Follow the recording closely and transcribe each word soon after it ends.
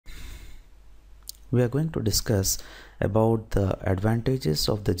we are going to discuss about the advantages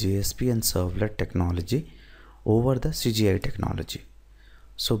of the JSP and Servlet technology over the CGI technology.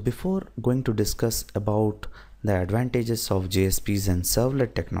 So before going to discuss about the advantages of JSPs and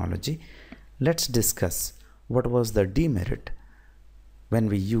Servlet technology, let's discuss what was the demerit when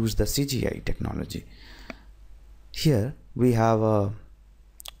we use the CGI technology. Here we have a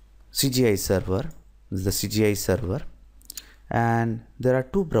CGI server, this is the CGI server, and there are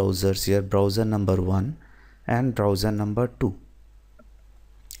two browsers here, browser number 1 and browser number 2,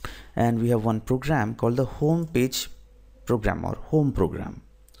 and we have one program called the home page program or home program.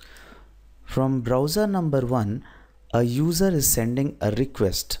 From browser number 1, a user is sending a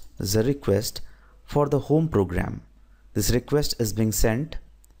request, for the home program. This request is being sent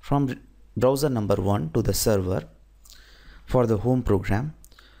from browser number 1 to the server for the home program.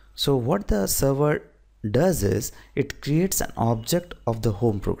 So what the server does is it creates an object of the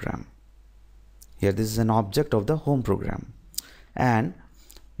home program. Here this is an object of the home program, and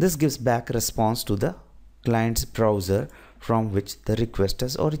this gives back response to the client's browser from which the request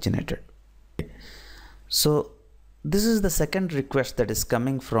has originated. So this is the second request that is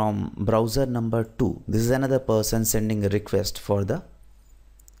coming from browser number 2. This is another person sending a request for the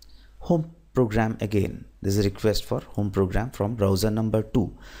home program again. This is a request for home program from browser number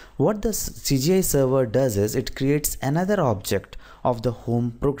 2. What the CGI server does is it creates another object of the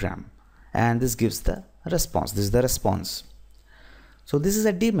home program, and this gives the response. This is the response. So this is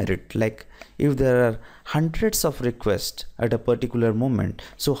a demerit. Like if there are hundreds of requests at a particular moment,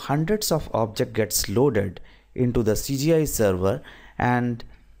 so hundreds of object gets loaded into the CGI server and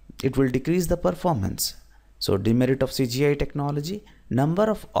it will decrease the performance. So demerit of CGI technology: number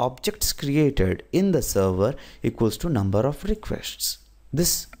of objects created in the server equals to number of requests.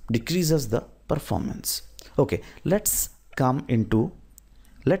 This decreases the performance. Okay, let's come into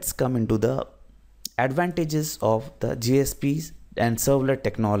the advantages of the JSPs and Servlet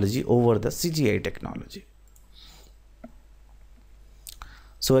technology over the CGI technology.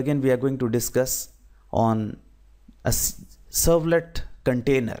 So again, we are going to discuss on a Servlet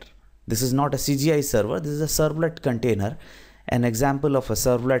container. This is not a CGI server, this is a Servlet container. An example of a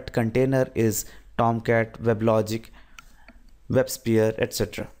Servlet container is Tomcat, WebLogic, WebSphere,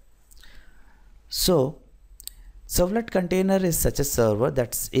 etc. So Servlet container is such a server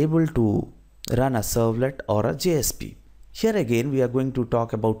that's able to run a Servlet or a JSP. Here again we are going to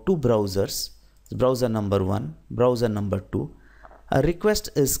talk about two browsers, browser number 1, browser number 2. A request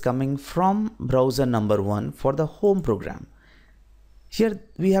is coming from browser number 1 for the home program. Here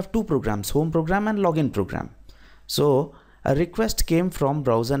we have two programs, home program and login program. So a request came from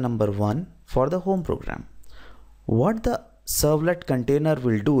browser number 1 for the home program. What the Servlet container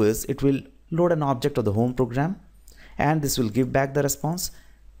will do is it will load an object of the home program, and this will give back the response.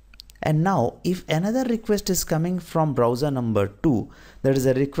 And now if another request is coming from browser number 2, that is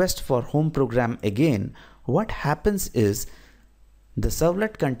a request for home program again, what happens is the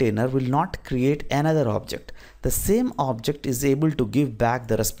Servlet container will not create another object. The same object is able to give back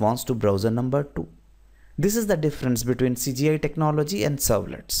the response to browser number 2. This is the difference between CGI technology and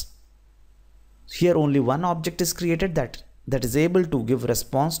Servlets. Here only one object is created that is able to give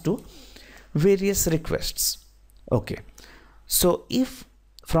response to various requests. Okay, so if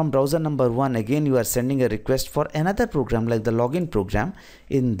from browser number 1 again you are sending a request for another program like the login program,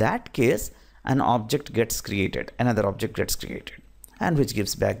 in that case an object gets created, another object gets created, and which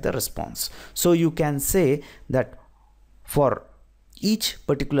gives back the response. So you can say that for each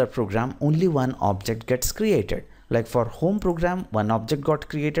particular program only one object gets created. Like for home program, one object got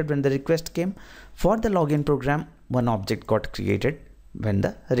created when the request came. For the login program, one object got created when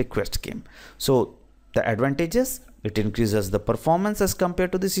the request came. So the advantages: it increases the performance as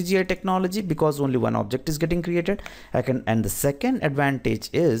compared to the CGI technology because only one object is getting created. And the second advantage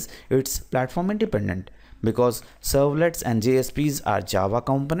is it's platform independent, because servlets and JSPs are Java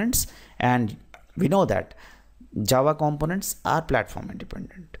components, and we know that Java components are platform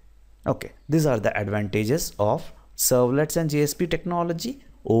independent. Okay, these are the advantages of servlets and JSP technology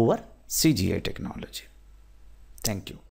over CGI technology. Thank you.